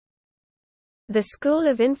The School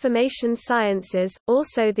of Information Sciences,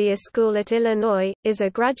 also the School at Illinois, is a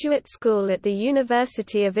graduate school at the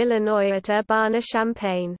University of Illinois at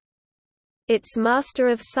Urbana-Champaign. Its Master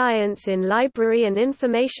of Science in Library and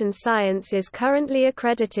Information Science is currently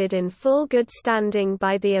accredited in full good standing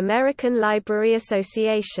by the American Library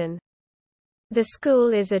Association. The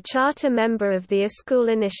school is a charter member of the eSchool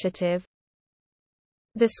Initiative.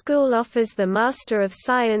 The school offers the Master of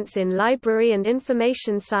Science in Library and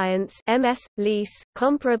Information Science (MS. Lic.),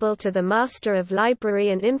 comparable to the Master of Library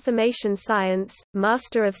and Information Science,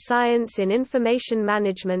 Master of Science in Information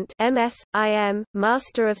Management (MS. IM),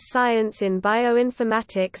 Master of Science in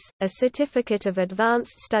Bioinformatics, a Certificate of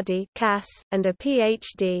Advanced Study (CAS), and a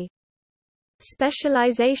Ph.D.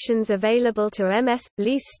 Specializations available to MS.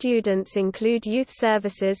 Lic. students include youth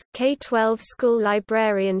services, K-12 school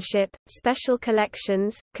librarianship, special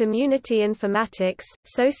collections, community informatics,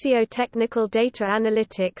 socio-technical data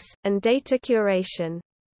analytics, and data curation.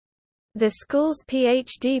 The school's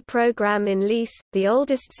Ph.D. program in Lic., the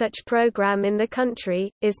oldest such program in the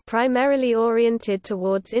country, is primarily oriented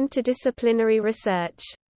towards interdisciplinary research.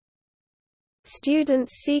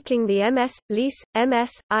 Students seeking the MS, Lic.,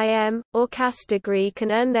 MS, IM, or CAS degree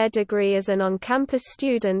can earn their degree as an on-campus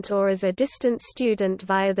student or as a distant student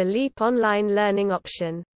via the LEAP online learning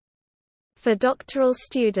option. For doctoral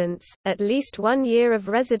students, at least 1 year of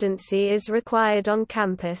residency is required on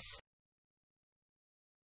campus.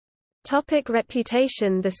 Topic: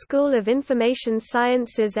 reputation. The School of Information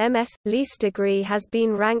Sciences MS. Lic. degree has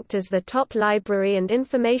been ranked as the top library and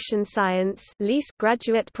information science (LIS)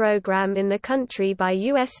 graduate program in the country by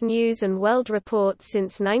U.S. News & World Report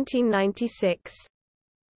since 1996.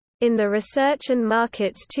 In the Research and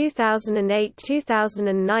Markets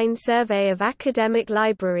 2008-2009 survey of academic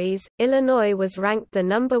libraries, Illinois was ranked the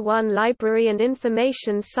 #1 library and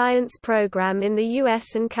information science program in the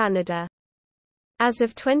U.S. and Canada. As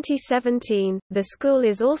of 2017, the school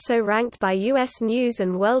is also ranked by U.S. News &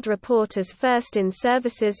 World Report as first in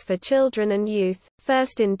services for children and youth,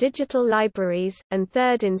 first in digital libraries, and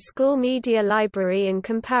third in school media library in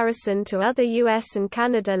comparison to other U.S. and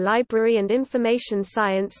Canada library and information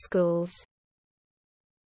science schools.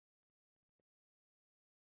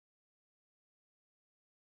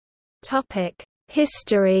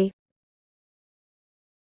 History.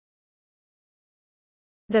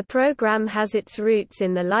 The program has its roots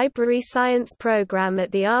in the Library Science program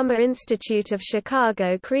at the Armour Institute of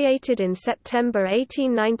Chicago, created in September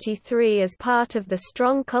 1893 as part of the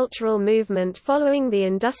strong cultural movement following the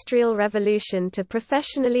Industrial Revolution to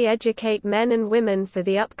professionally educate men and women for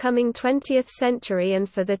the upcoming 20th century and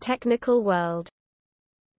for the technical world.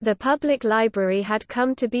 The public library had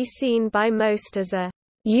come to be seen by most as a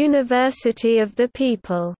university of the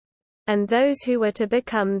people, and those who were to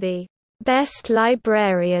become the best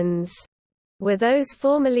librarians were those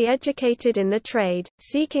formally educated in the trade.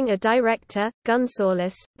 Seeking a director,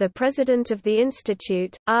 Gunsaulus, the president of the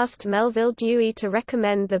institute, asked Melville Dewey to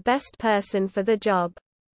recommend the best person for the job.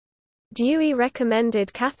 Dewey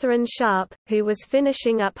recommended Catherine Sharp, who was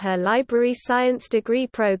finishing up her library science degree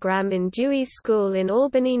program in Dewey's School in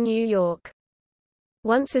Albany, New York.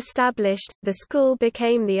 Once established, the school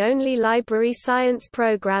became the only library science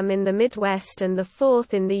program in the Midwest and the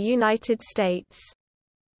fourth in the United States.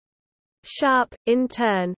 Sharp, in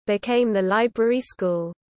turn, became the library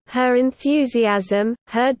school. Her enthusiasm,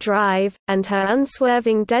 her drive, and her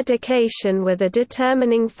unswerving dedication were the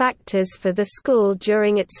determining factors for the school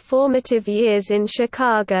during its formative years in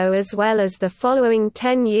Chicago as well as the following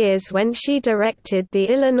 10 years when she directed the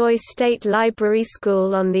Illinois State Library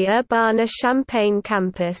School on the Urbana-Champaign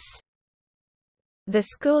campus. The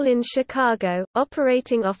school in Chicago,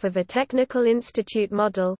 operating off of a technical institute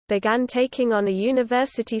model, began taking on a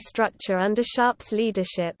university structure under Sharp's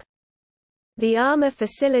leadership. The Armour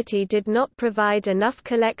facility did not provide enough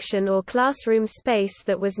collection or classroom space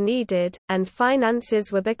that was needed, and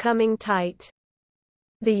finances were becoming tight.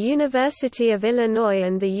 The University of Illinois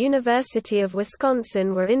and the University of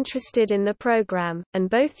Wisconsin were interested in the program, and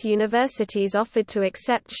both universities offered to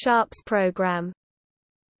accept Sharp's program.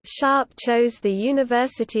 Sharp chose the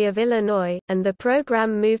University of Illinois, and the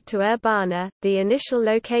program moved to Urbana. The initial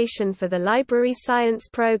location for the library science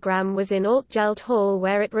program was in Altgeld Hall,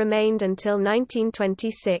 where it remained until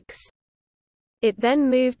 1926. It then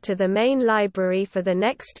moved to the main library for the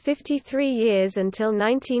next 53 years until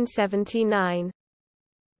 1979.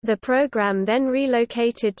 The program then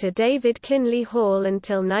relocated to David Kinley Hall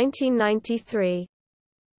until 1993.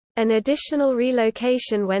 An additional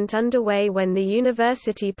relocation went underway when the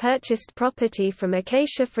university purchased property from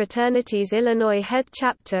Acacia Fraternity's Illinois head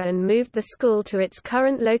chapter and moved the school to its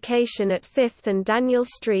current location at 5th and Daniel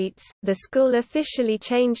Streets. The school officially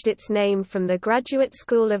changed its name from the Graduate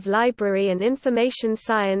School of Library and Information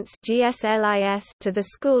Science (GSLIS) to the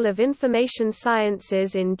School of Information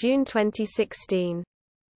Sciences in June 2016.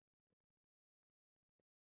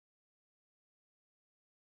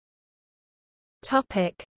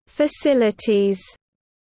 Topic: Facilities.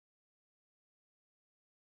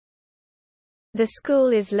 The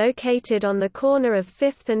school is located on the corner of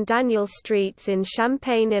 5th and Daniel Streets in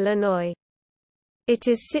Champaign, Illinois. It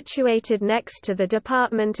is situated next to the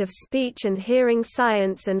Department of Speech and Hearing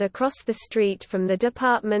Science and across the street from the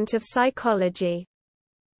Department of Psychology.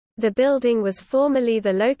 The building was formerly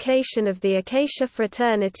the location of the Acacia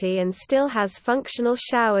Fraternity and still has functional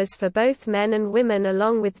showers for both men and women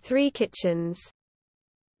along with 3 kitchens.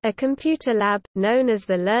 A computer lab, known as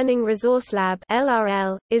the Learning Resource Lab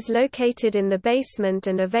 (LRL), is located in the basement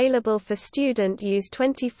and available for student use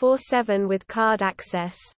 24/7 with card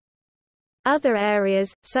access. Other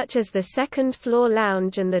areas, such as the second-floor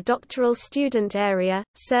lounge and the doctoral student area,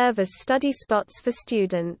 serve as study spots for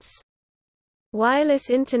students. Wireless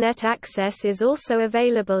Internet access is also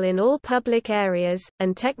available in all public areas,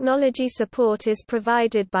 and technology support is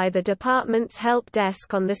provided by the department's help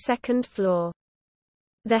desk on the second floor.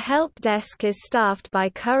 The help desk is staffed by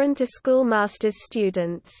current school master's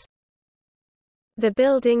students. The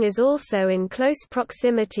building is also in close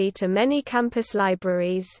proximity to many campus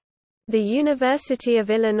libraries. The University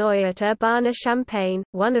of Illinois at Urbana-Champaign,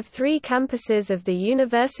 one of 3 campuses of the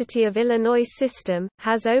University of Illinois system,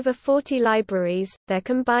 has over 40 libraries. Their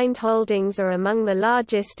combined holdings are among the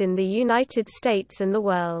largest in the United States and the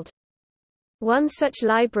world. One such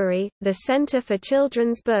library, the Center for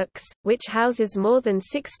Children's Books, which houses more than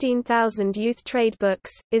 16,000 youth trade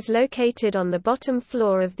books, is located on the bottom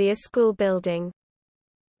floor of the school building.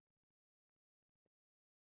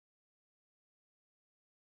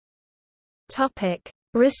 Topic: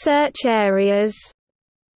 Research areas.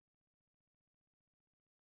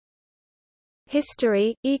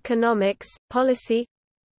 History, economics, policy,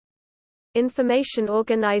 information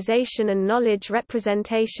organization and knowledge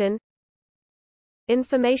representation,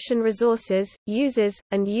 information resources, users,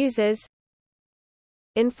 and users,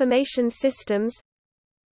 information systems,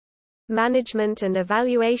 management and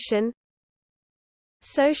evaluation,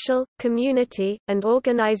 social, community, and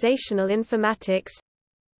organizational informatics,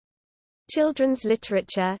 children's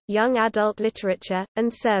literature, young adult literature,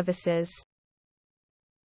 and services.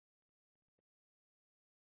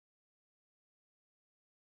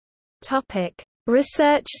 Topic: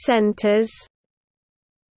 Research centers.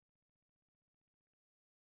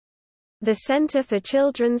 The Center for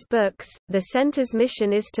Children's Books. The center's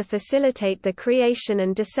mission is to facilitate the creation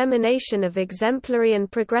and dissemination of exemplary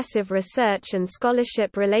and progressive research and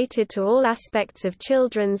scholarship related to all aspects of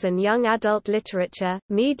children's and young adult literature,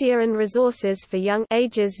 media and resources for young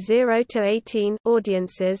ages 0 to 18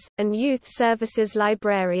 audiences, and youth services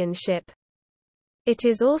librarianship. It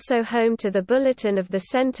is also home to the Bulletin of the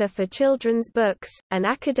Center for Children's Books, an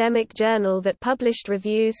academic journal that published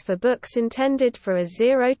reviews for books intended for a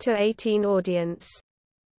 0 to 18 audience.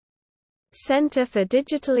 Center for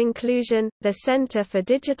Digital Inclusion. The Center for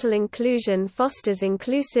Digital Inclusion fosters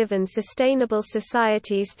inclusive and sustainable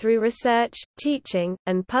societies through research, teaching,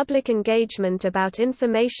 and public engagement about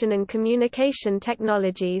information and communication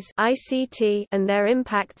technologies (ICT) and their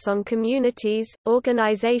impacts on communities,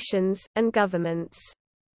 organizations, and governments.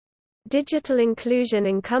 Digital inclusion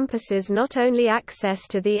encompasses not only access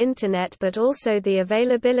to the Internet but also the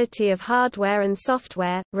availability of hardware and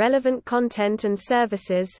software, relevant content and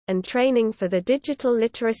services, and training for the digital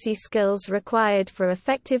literacy skills required for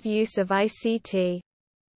effective use of ICT.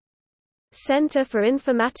 Center for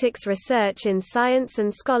Informatics Research in Science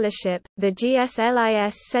and Scholarship. The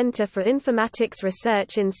GSLIS Center for Informatics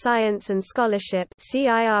Research in Science and Scholarship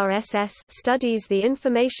 (CIRSS) studies the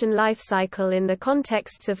information lifecycle in the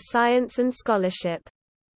contexts of science and scholarship.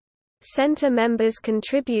 Center members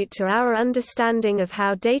contribute to our understanding of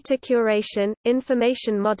how data curation,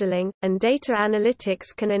 information modeling, and data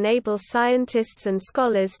analytics can enable scientists and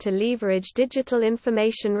scholars to leverage digital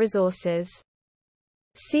information resources.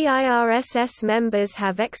 CIRSS members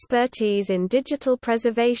have expertise in digital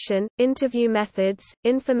preservation, interview methods,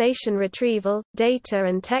 information retrieval, data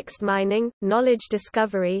and text mining, knowledge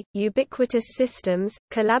discovery, ubiquitous systems,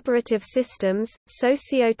 collaborative systems,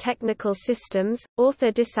 socio-technical systems,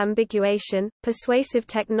 author disambiguation, persuasive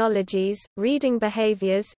technologies, reading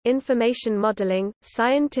behaviors, information modeling,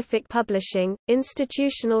 scientific publishing,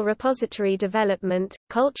 institutional repository development,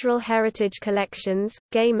 cultural heritage collections,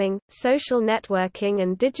 gaming, social networking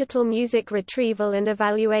and digital music retrieval and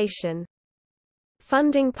evaluation.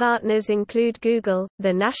 Funding partners include Google,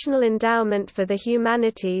 the National Endowment for the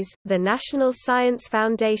Humanities, the National Science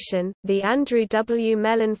Foundation, the Andrew W.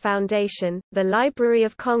 Mellon Foundation, the Library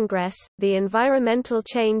of Congress, the Environmental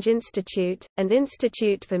Change Institute, and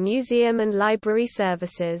Institute for Museum and Library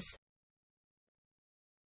Services.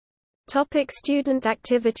 Student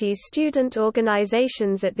activities. Student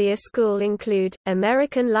organizations at the school include,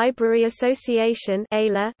 American Library Association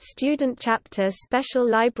Student Chapter Special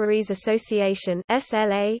Libraries Association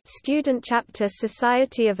SLA, Student Chapter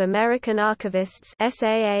Society of American Archivists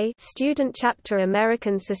SAA, Student Chapter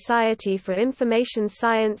American Society for Information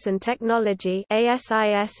Science and Technology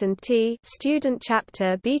ASIS&T, Student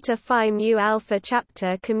Chapter Beta Phi Mu Alpha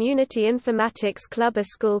Chapter Community Informatics Club. A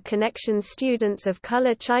School Connections. Students of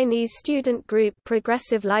Color. Chinese Student Group.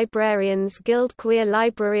 Progressive Librarians Guild. Queer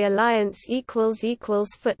Library Alliance.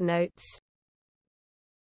 Footnotes